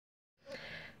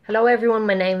Hello everyone,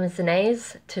 my name is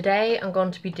Inez. Today I'm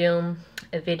going to be doing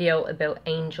a video about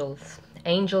angels.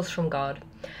 Angels from God.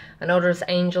 I know there's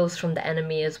angels from the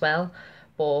enemy as well,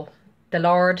 but the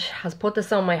Lord has put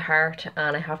this on my heart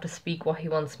and I have to speak what He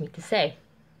wants me to say.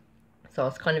 So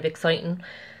it's kind of exciting.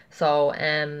 So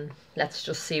let's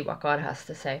just see what God has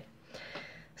to say.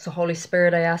 So Holy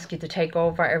Spirit, I ask you to take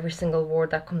over every single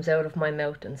word that comes out of my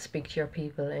mouth and speak to your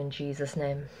people in Jesus'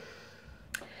 name.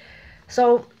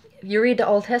 So you read the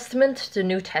Old Testament, the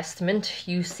New Testament,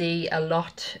 you see a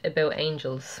lot about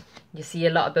angels. You see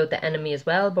a lot about the enemy as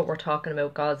well, but we're talking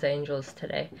about God's angels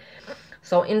today.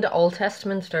 So in the Old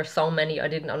Testament, there's so many.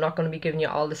 I'm not going to be giving you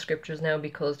all the scriptures now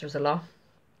because there's a lot.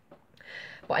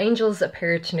 But angels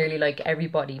appear to nearly like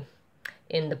everybody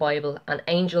in the Bible, and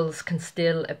angels can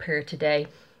still appear today.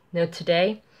 Now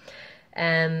today,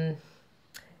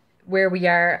 where we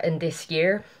are in this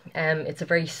year, it's a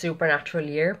very supernatural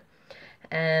year.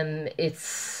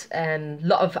 It's a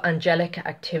lot of angelic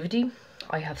activity.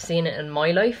 I have seen it in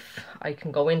my life. I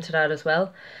can go into that as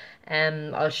well.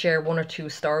 I'll share one or two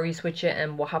stories with you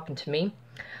and what happened to me.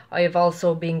 I have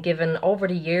also been given, over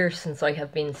the years since I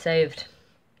have been saved,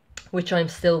 which I'm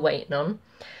still waiting on,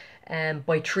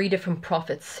 by 3 different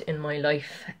prophets in my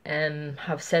life,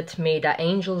 have said to me that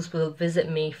angels will visit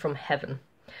me from heaven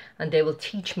and they will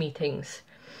teach me things,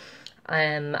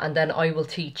 and then I will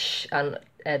teach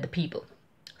the people.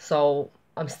 So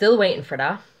I'm still waiting for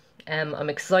that.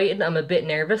 I'm excited, I'm a bit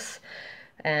nervous,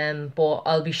 but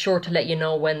I'll be sure to let you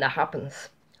know when that happens.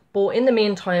 But in the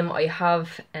meantime, I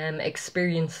have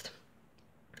experienced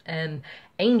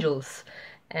angels.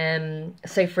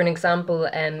 Say for an example,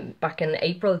 back in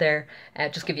April there,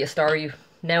 just give you a story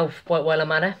now while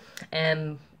I'm at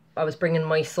it. I was bringing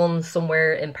my son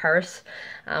somewhere in Paris,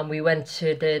 and we went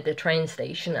to the train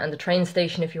station, and the train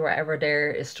station, if you were ever there,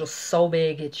 is just so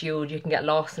big, it's huge, you can get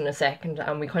lost in a second,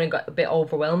 and we kind of got a bit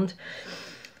overwhelmed.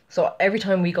 So every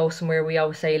time we go somewhere, we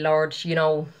always say, Lord,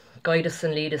 guide us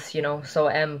and lead us, So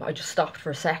I just stopped for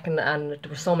a second, and there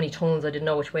were so many tunnels, I didn't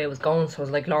know which way I was going, so I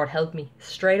was like, Lord, help me.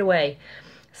 Straight away,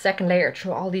 a second later,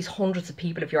 through all these hundreds of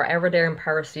people, if you're ever there in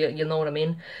Paris, you'll know what I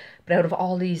mean, but out of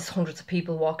all these hundreds of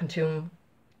people walking to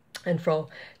and fro,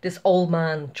 this old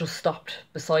man just stopped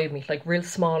beside me, like real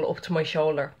small, up to my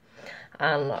shoulder,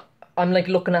 and I'm like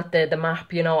looking at the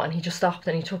map, and he just stopped,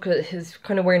 and he took his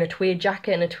kind of wearing a tweed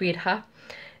jacket and a tweed hat.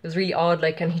 It was really odd,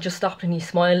 like, and he just stopped and he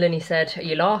smiled and he said, "Are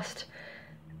you lost?"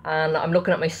 And I'm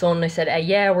looking at my son and I said,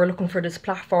 "Yeah, we're looking for this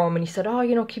platform." And he said,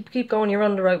 "Oh, keep going, you're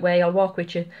on the right way, I'll walk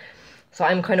with you." So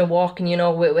I'm kind of walking,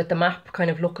 with the map, kind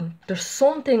of looking. There's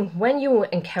something, when you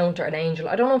encounter an angel,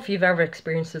 I don't know if you've ever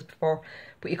experienced this before,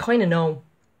 but you kind of know.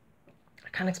 I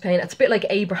can't explain it. It's a bit like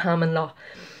Abraham and Lot.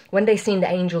 When they seen the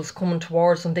angels coming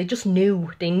towards them, they just knew.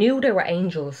 They knew they were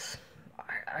angels.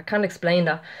 I can't explain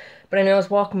that. But I know I was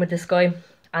walking with this guy,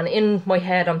 and in my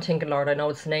head I'm thinking, Lord, I know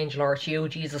it's an angel, or it's you,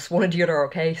 Jesus, one or the other,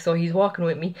 okay? So he's walking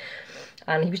with me,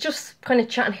 and he was just kind of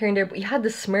chatting here and there, but he had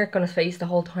this smirk on his face the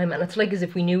whole time, and it's like as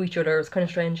if we knew each other. It was kind of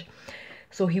strange.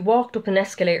 So he walked up an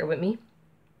escalator with me,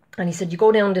 and he said, "You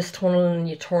go down this tunnel and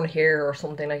you turn here," or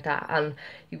something like that. And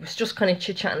he was just kind of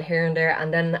chit-chatting here and there,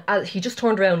 and then as he just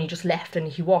turned around, he just left and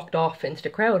he walked off into the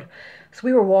crowd. So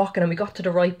we were walking and we got to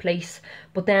the right place,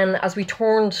 but then as we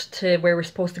turned to where we're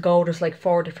supposed to go, there's like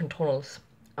 4 different tunnels.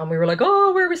 And we were like,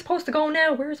 "Oh, where are we supposed to go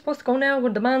now? Where are we supposed to go now?"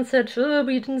 When the man said, "Oh,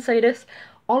 but you didn't say this."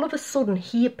 All of a sudden,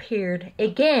 he appeared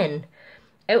again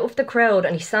out of the crowd,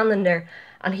 and he's standing there,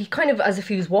 and he kind of, as if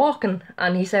he was walking,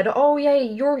 and he said, "Oh yeah,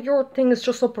 your thing is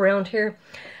just up around here."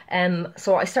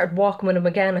 So I started walking with him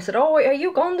again. I said, "Oh, are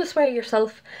you going this way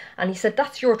yourself?" And he said,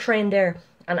 "That's your train there."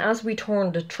 And as we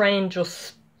turned, the train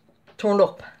just turned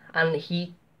up, and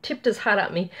he tipped his hat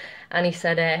at me, and he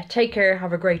said, "Take care,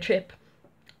 have a great trip."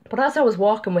 But as I was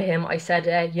walking with him, I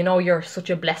said, "You're such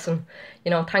a blessing,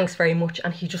 thanks very much."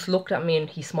 And he just looked at me and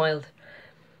he smiled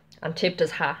and tipped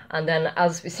his hat. And then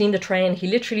as we seen the train,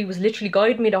 he was literally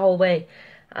guiding me the whole way.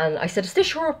 And I said, "Is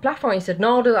this your platform?" He said,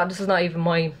 "No, this is not even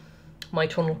my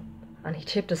tunnel." And he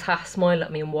tipped his hat, smiled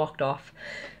at me and walked off.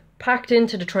 Packed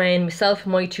into the train, myself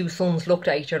and my 2 sons looked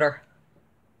at each other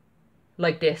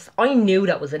like this. I knew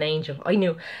that was an angel. I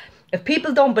knew. If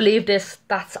people don't believe this,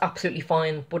 that's absolutely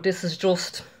fine. But this is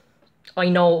just, I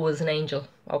know it was an angel,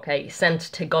 okay, sent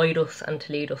to guide us and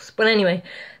to lead us. But anyway,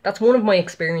 that's one of my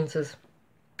experiences.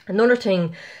 Another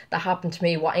thing that happened to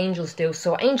me, what angels do.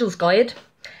 So angels guide,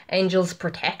 angels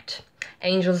protect,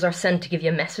 angels are sent to give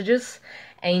you messages,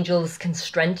 angels can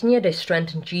strengthen you. They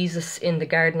strengthened Jesus in the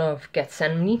Garden of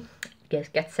Gethsemane.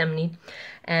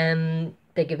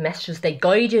 They give messages, they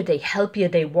guide you, they help you,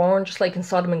 they warn. Just like in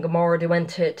Sodom and Gomorrah, they went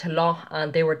to Lot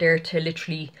and they were there to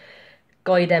literally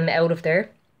guy them out of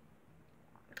there.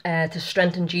 To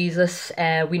strengthen Jesus.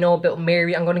 We know about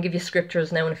Mary. I'm going to give you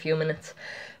scriptures now in a few minutes.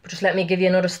 But just let me give you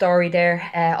another story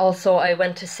there. Also, I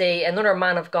went to see another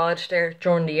man of God there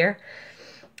during the year.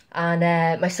 And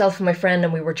myself and my friend,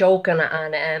 and we were joking.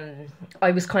 And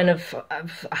I was I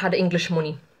had English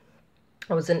money.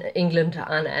 I was in England,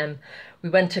 and we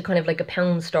went to kind of like a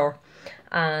pound store.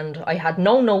 And I had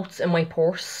no notes in my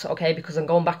purse, okay, because I'm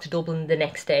going back to Dublin the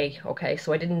next day, okay.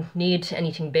 So I didn't need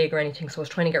anything big or anything. So I was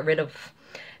trying to get rid of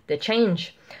the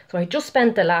change. So I just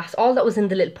spent all that was in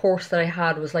the little purse that I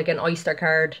had was like an Oyster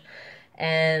card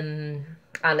and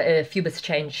a few bits of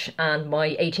change and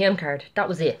my ATM card. That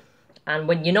was it. And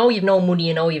when you know you've no money,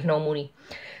 you know you've no money.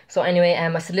 So anyway,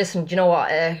 I said, listen, do you know what,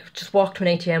 just walk to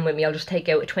an ATM with me, I'll just take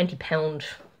out a £20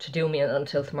 to do me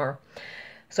until tomorrow.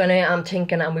 So anyway, I'm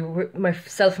thinking, and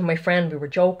myself and my friend, we were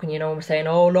joking, you know, and we're saying,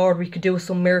 oh Lord, we could do with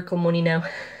some miracle money now.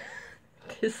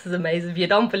 This is amazing. If you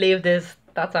don't believe this,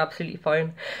 that's absolutely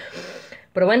fine.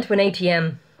 But I went to an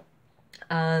ATM,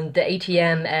 and the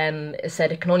ATM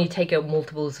said it can only take out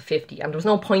multiples of 50, and there was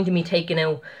no point in me taking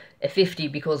out a 50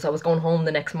 because I was going home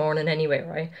the next morning anyway,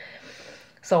 right?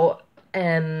 So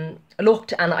I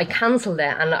looked and I cancelled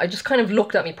it, and I just kind of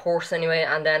looked at my purse anyway,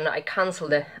 and then I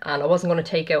cancelled it, and I wasn't going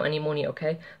to take out any money,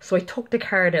 okay? So I took the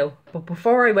card out, but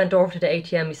before I went over to the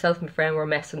ATM, myself and my friend were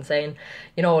messing, saying,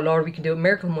 you know, Lord, we can do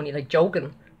miracle money, like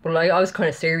joking. But like, I was kind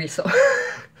of serious, so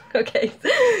okay.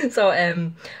 So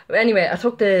anyway, I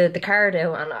took the card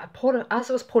out, and as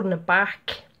I was putting it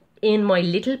back in my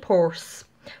little purse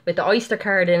with the Oyster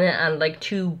card in it and like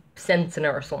 2 cents in it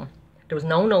or something. There was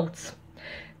no notes.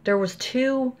 There was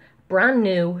 2 brand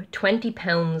new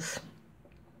 £20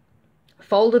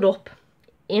 folded up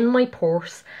in my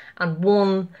purse and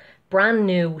 1 brand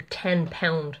new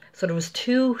 £10. So there was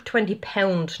 2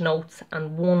 £20 notes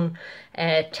and 1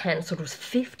 10. So there was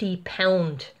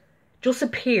 £50 just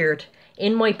appeared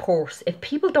in my purse. If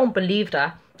people don't believe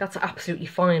that, that's absolutely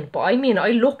fine. But I mean, I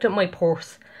looked at my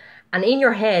purse, and in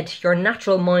your head, your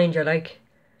natural mind, you're like,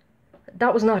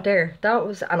 that was not there.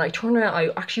 And I turned around, I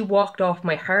actually walked off.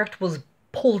 My heart was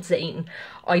pulsating.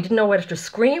 I didn't know whether to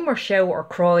scream or shout or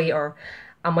cry,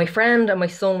 and my friend and my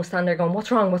son was standing there going,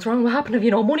 what's wrong? What happened? Have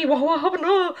you no money? What happened?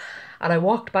 Oh. And I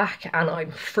walked back, and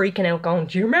I'm freaking out going,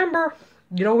 do you remember?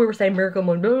 You know, we were saying miracle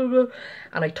money, blah, blah, blah.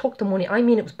 And I took the money. I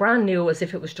mean, it was brand new, as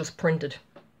if it was just printed.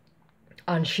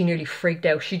 And she nearly freaked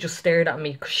out. She just stared at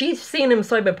me, because she's seen him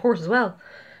inside my purse as well.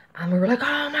 And we were like,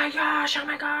 oh my gosh, oh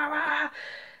my god.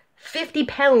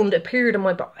 £50 appeared in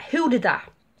my box. Who did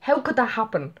that? How could that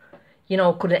happen? You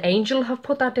know, could an angel have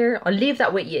put that there? I'll leave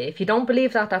that with you. If you don't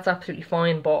believe that, that's absolutely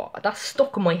fine. But that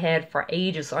stuck in my head for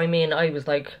ages. I mean, I was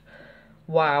like,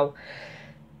 wow.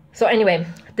 So anyway,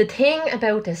 the thing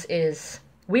about this is,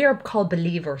 we are called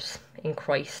believers in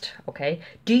Christ, okay?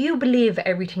 Do you believe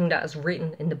everything that is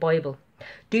written in the Bible?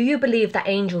 Do you believe that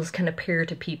angels can appear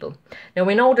to people? Now,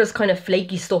 we know there's kind of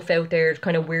flaky stuff out there,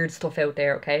 kind of weird stuff out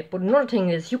there, okay? But another thing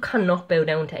is, you cannot bow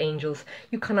down to angels.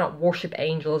 You cannot worship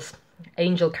angels,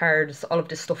 angel cards, all of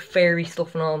this stuff, fairy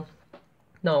stuff and all.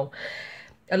 No.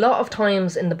 A lot of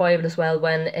times in the Bible as well,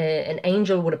 when an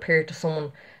angel would appear to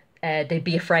someone, they'd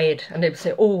be afraid, and they'd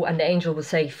say, oh, and the angel would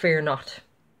say, fear not.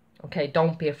 Okay,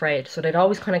 don't be afraid. So they'd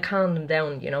always kind of calm them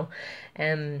down, you know.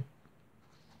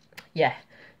 Yeah.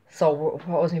 So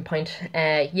what was my point?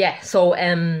 So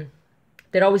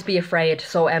they'd always be afraid.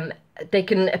 So they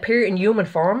can appear in human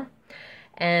form,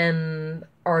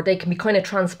 or they can be kind of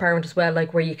transparent as well,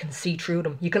 like where you can see through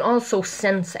them. You can also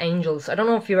sense angels. I don't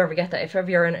know if you ever get that. If ever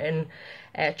you're in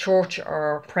church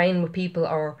or praying with people,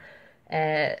 or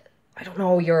I don't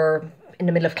know, you're in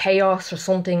the middle of chaos or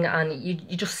something, and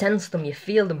you just sense them, you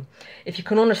feel them. If you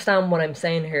can understand what I'm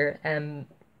saying here,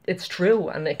 it's true,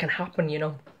 and it can happen, you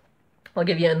know. I'll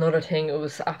give you another thing. It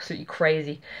was absolutely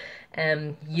crazy.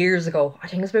 Years ago, I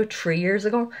think it was about 3 years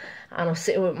ago, and I was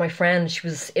sitting with my friend. She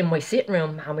was in my sitting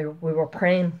room, and we were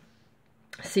praying,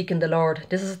 seeking the Lord.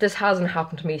 This hasn't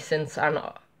happened to me since, and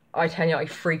I tell you, I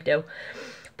freaked out.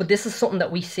 But this is something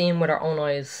that we've seen with our own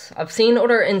eyes. I've seen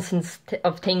other instances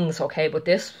of things, okay, but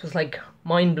this was like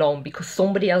mind blown, because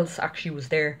somebody else actually was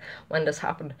there when this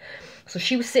happened. So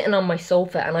she was sitting on my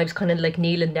sofa, and I was kind of like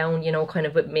kneeling down, you know, kind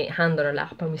of with my hand on her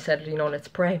lap, and we said, you know, let's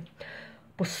pray.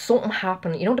 But something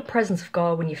happened, you know, the presence of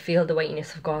God, when you feel the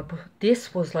weightiness of God. But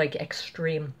this was like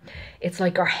extreme. It's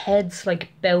like our heads like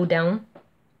bow down.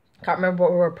 Can't remember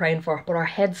what we were praying for, but our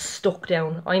heads stuck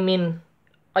down. I mean,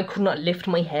 I could not lift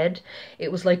my head. It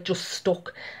was like just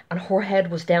stuck, and her head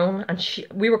was down, and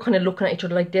we were kind of looking at each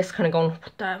other like this, kind of going,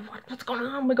 what's going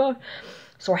on, oh my God.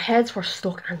 So our heads were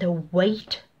stuck, and the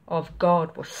weight of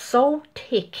God was so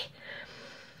thick.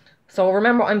 So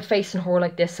remember, I'm facing her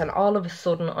like this, and all of a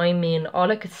sudden, I mean, all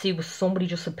I could see was somebody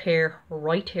just appear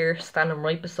right here, standing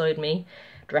right beside me,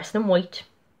 dressed in white.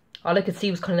 All I could see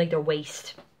was kind of like their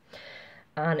waist.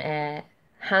 And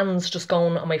hands just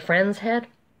going on my friend's head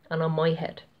and on my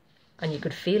head. And you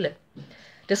could feel it.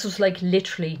 This was like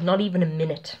literally not even a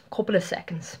minute, a couple of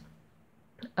seconds.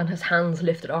 And his hands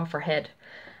lifted off her head.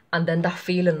 And then that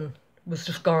feeling was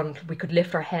just gone. We could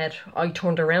lift her head. I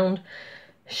turned around.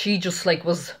 She just like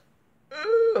was...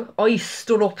 I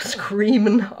stood up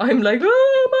screaming. I'm like,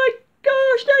 oh my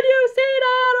gosh, did you see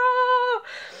that? Oh!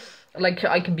 Like,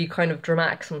 I can be kind of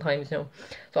dramatic sometimes, you know.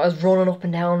 So I was running up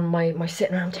and down my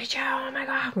sitting room. Did you? Oh my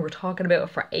god. We were talking about it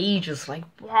for ages. Like,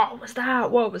 what was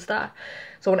that? What was that?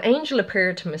 So an angel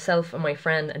appeared to myself and my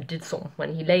friend and did something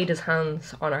when he laid his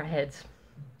hands on our heads.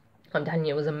 I'm telling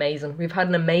you, it was amazing. We've had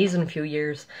an amazing few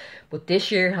years, but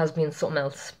this year has been something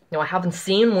else. Now, I haven't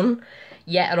seen one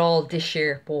yet at all this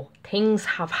year, but things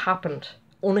have happened.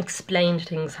 Unexplained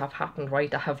things have happened, right,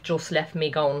 that have just left me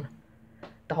going.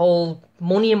 The whole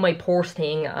money in my purse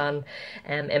thing, and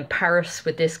in Paris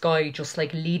with this guy just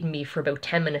like leading me for about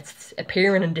 10 minutes,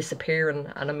 appearing and disappearing,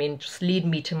 and I mean just leading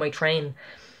me to my train.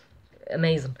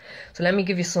 Amazing. So let me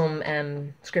give you some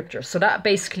scriptures. So that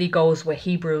basically goes with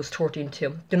Hebrews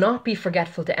 13:2. Do not be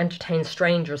forgetful to entertain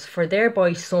strangers, for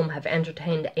thereby some have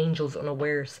entertained angels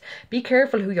unawares. Be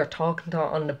careful who you're talking to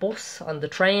on the bus, on the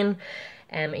train,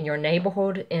 in your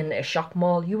neighbourhood, in a shop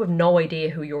mall. You have no idea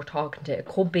who you're talking to. It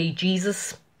could be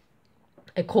Jesus.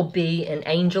 It could be an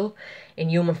angel in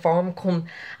human form come,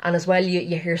 and as well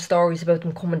you hear stories about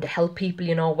them coming to help people,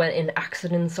 you know, when in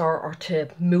accidents, or to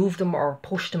move them or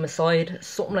push them aside,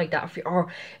 something like that.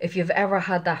 If you've ever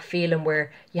had that feeling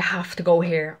where you have to go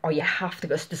here or you have to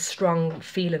go, it's the strong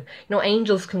feeling. You know,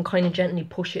 angels can kind of gently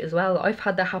push it as well. I've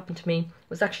had that happen to me. It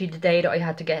was actually the day that I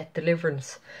had to get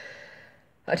deliverance.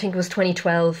 I think it was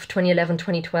 2011,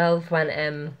 2012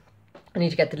 when I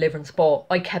need to get deliverance, but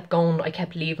I kept going. I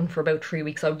kept leaving for about 3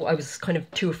 weeks. I was kind of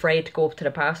too afraid to go up to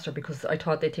the pastor because I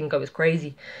thought they'd think I was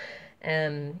crazy.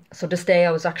 So this day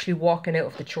I was actually walking out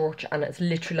of the church, and it's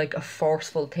literally like a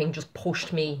forceful thing just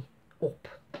pushed me up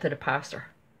to the pastor.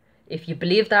 If you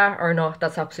believe that or not,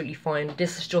 that's absolutely fine.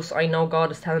 This is just, I know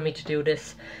God is telling me to do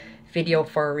this video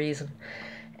for a reason.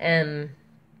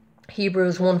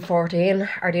 Hebrews 1:14,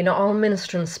 are they not all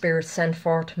ministering spirits sent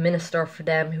forth to minister for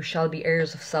them who shall be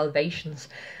heirs of salvations?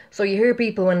 So you hear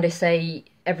people when they say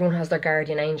everyone has their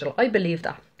guardian angel. I believe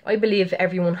that. I believe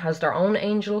everyone has their own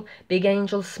angel, big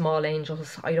angels, small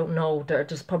angels. I don't know.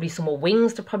 There's probably some with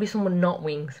wings, there's probably some with not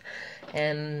wings.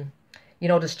 You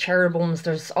know, there's cherubims,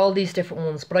 there's all these different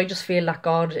ones. But I just feel that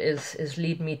God is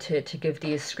leading me to give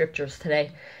these scriptures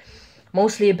today.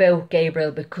 Mostly about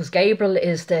Gabriel, because Gabriel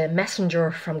is the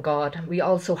messenger from God. We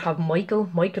also have Michael.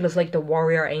 Michael is like the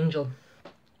warrior angel.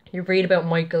 You read about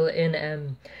Michael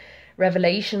in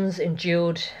Revelations, in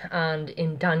Jude, and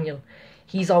in Daniel.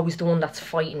 He's always the one that's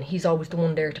fighting. He's always the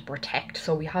one there to protect.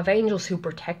 So we have angels who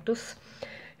protect us,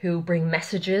 who bring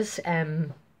messages,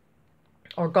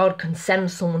 or God can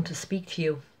send someone to speak to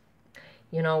you,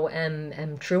 you know,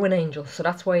 through an angel. So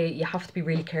that's why you have to be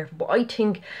really careful. But I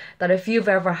think that if you've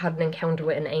ever had an encounter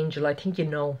with an angel, I think you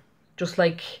know, just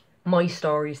like my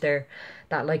stories there,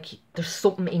 that like there's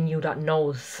something in you that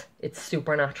knows it's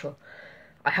supernatural.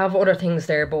 I have other things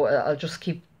there, but I'll just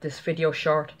keep this video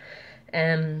short.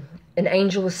 An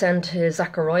angel was sent to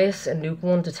Zacharias in Luke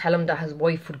 1 to tell him that his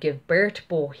wife would give birth,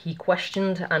 but he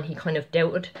questioned and he kind of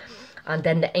doubted. And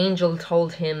then the angel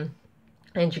told him,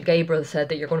 Angel Gabriel said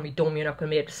that you're going to be dumb, you're not going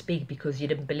to be able to speak because you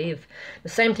didn't believe. The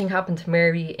same thing happened to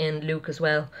Mary in Luke as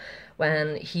well,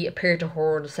 when he appeared to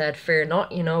her and said, fear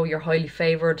not, you know, you're highly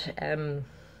favoured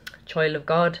child of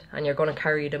God, and you're going to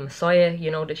carry the Messiah,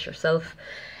 you know this yourself.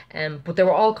 But they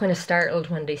were all kind of startled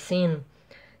when they seen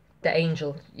the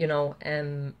angel, you know.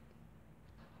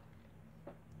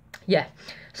 Yeah.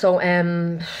 So let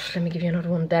me give you another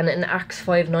one then. In Acts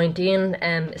 5:19,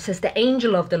 it says the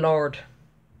angel of the Lord,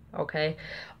 okay,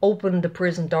 opened the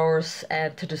prison doors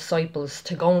to disciples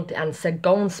to go and said,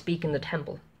 go and speak in the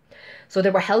temple. So they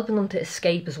were helping them to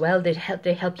escape as well. They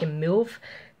help you move,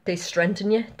 they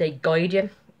strengthen you, they guide you.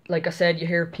 Like I said, you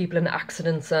hear people in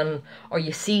accidents, or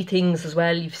you see things as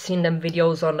well. You've seen them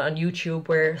videos on YouTube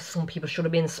where some people should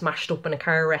have been smashed up in a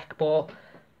car wreck, but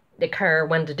the car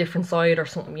went a different side or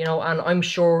something, you know. And I'm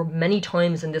sure many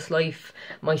times in this life,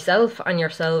 myself and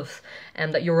yourselves,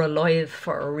 that you're alive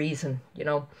for a reason, you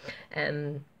know.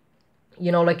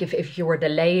 you know, like if you were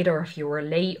delayed or if you were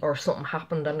late or something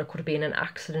happened and there could have been an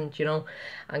accident, you know,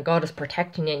 and God is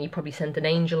protecting you and you probably sent an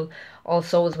angel.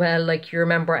 Also as well, like you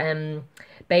remember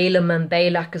Balaam and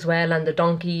Balak as well, and the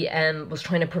donkey was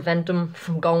trying to prevent them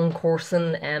from going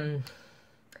coursing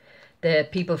the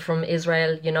people from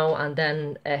Israel, you know, and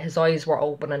then his eyes were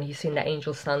open and he seen the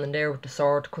angel standing there with the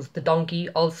sword, because the donkey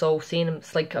also seen him.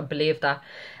 It's like, I believe that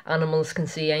animals can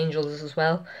see angels as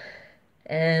well.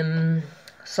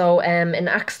 So in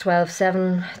Acts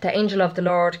 12:7, the angel of the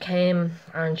Lord came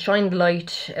and shined the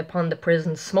light upon the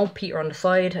prison, smote Peter on the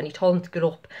side, and he told him to get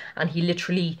up, and he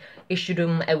literally issued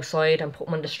him outside and put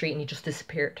him on the street, and he just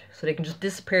disappeared. So they can just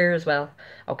disappear as well,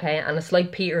 okay? And it's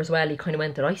like Peter as well, he kind of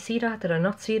went, did I see that? Did I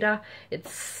not see that?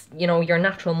 It's, you know, your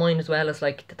natural mind as well is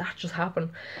like, did that just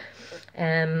happen?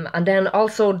 And then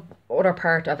also other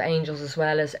part of angels as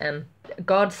well is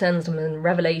God sends them in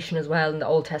Revelation as well in the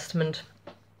Old Testament.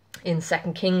 In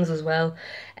 2 Kings as well,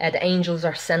 the angels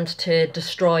are sent to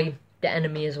destroy the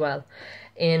enemy as well.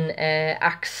 In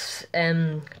Acts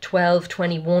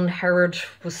 12:21, Herod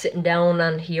was sitting down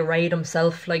and he arrayed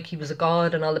himself like he was a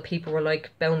god, and all the people were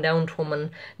like bowing down to him and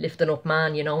lifting up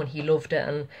man, you know, and he loved it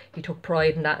and he took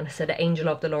pride in that, and it said the angel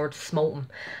of the Lord smote him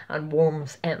and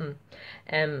worms ate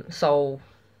him. So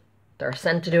they're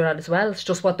sent to do that as well. It's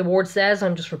just what the word says.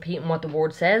 I'm just repeating what the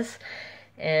word says.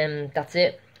 That's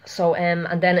it. So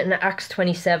and then in Acts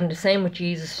 27, the same with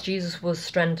Jesus. Jesus was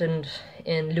strengthened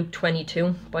in Luke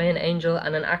 22 by an angel,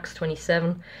 and in Acts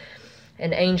 27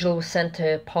 an angel was sent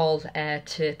to Paul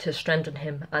to strengthen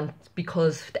him, and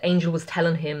because the angel was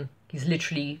telling him, he's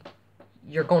literally,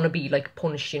 you're going to be like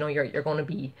punished, you know, you're going to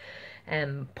be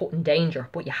put in danger,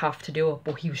 but you have to do it.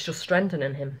 But he was just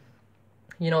strengthening him,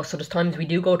 you know. So there's times we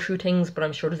do go through things, but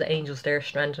I'm sure there's angels there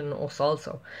strengthening us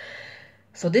also.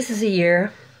 So this is a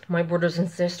year, my brothers and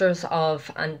sisters,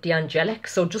 of the angelic.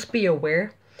 So just be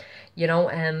aware, you know,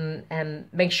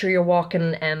 make sure you're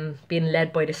walking being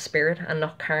led by the Spirit and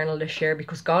not carnal this year,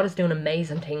 because God is doing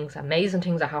amazing things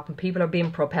that happen. People are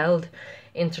being propelled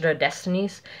into their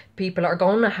destinies. People are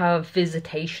going to have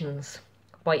visitations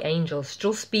by angels.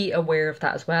 Just be aware of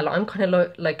that as well. I'm kind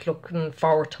of like looking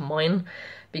forward to mine,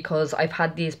 because I've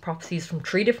had these prophecies from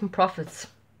 3 different prophets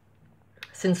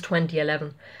since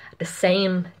 2011. The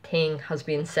same thing has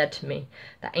been said to me,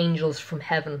 that angels from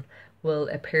heaven will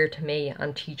appear to me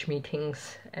and teach me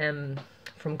things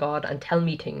from God and tell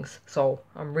me things. So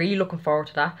I'm really looking forward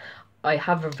to that. I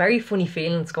have a very funny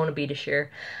feeling it's going to be this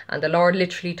year, and the Lord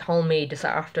literally told me this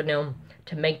afternoon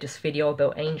to make this video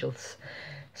about angels.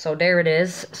 So there it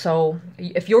is. So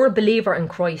if you're a believer in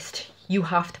Christ, you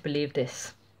have to believe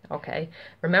this. Okay,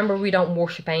 remember, we don't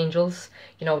worship angels,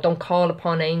 you know, don't call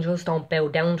upon angels, don't bow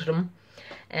down to them.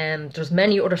 There's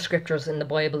many other scriptures in the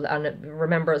Bible, and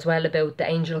remember as well about the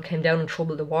angel came down and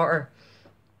troubled the water.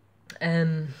 I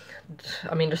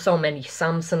mean, there's so many.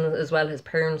 Samson as well, his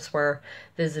parents were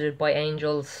visited by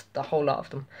angels, the whole lot of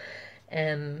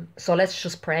them. So let's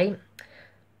just pray.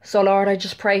 So Lord, I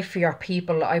just pray for your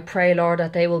people. I pray, Lord,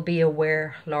 that they will be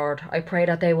aware, Lord. I pray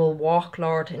that they will walk,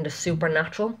 Lord, in the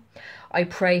supernatural. I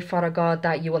pray, Father God,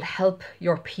 that you will help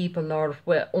your people, Lord,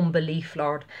 with unbelief,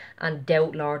 Lord, and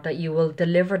doubt, Lord, that you will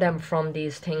deliver them from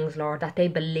these things, Lord, that they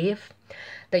believe,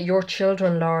 that your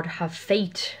children, Lord, have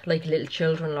faith like little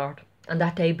children, Lord, and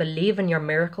that they believe in your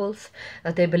miracles,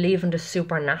 that they believe in the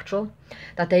supernatural,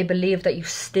 that they believe that you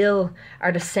still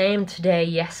are the same today,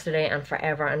 yesterday, and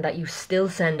forever, and that you still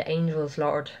send angels,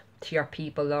 Lord, to your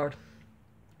people, Lord.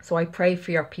 So I pray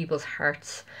for your people's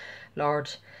hearts, Lord,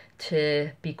 to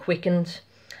be quickened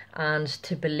and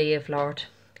to believe, Lord,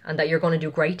 and that you're going to do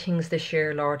great things this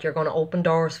year, Lord. You're going to open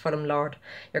doors for them, Lord.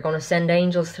 You're going to send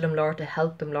angels to them, Lord, to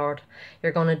help them, Lord.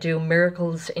 You're going to do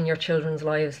miracles in your children's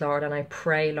lives, Lord, and I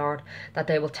pray, Lord, that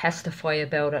they will testify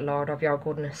about it, Lord, of your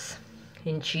goodness.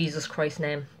 In Jesus Christ's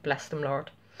name, bless them,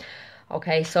 Lord.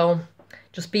 Okay, so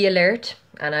just be alert,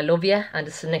 and I love you, and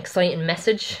it's an exciting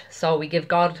message, so we give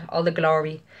God all the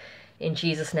glory in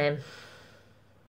Jesus' name.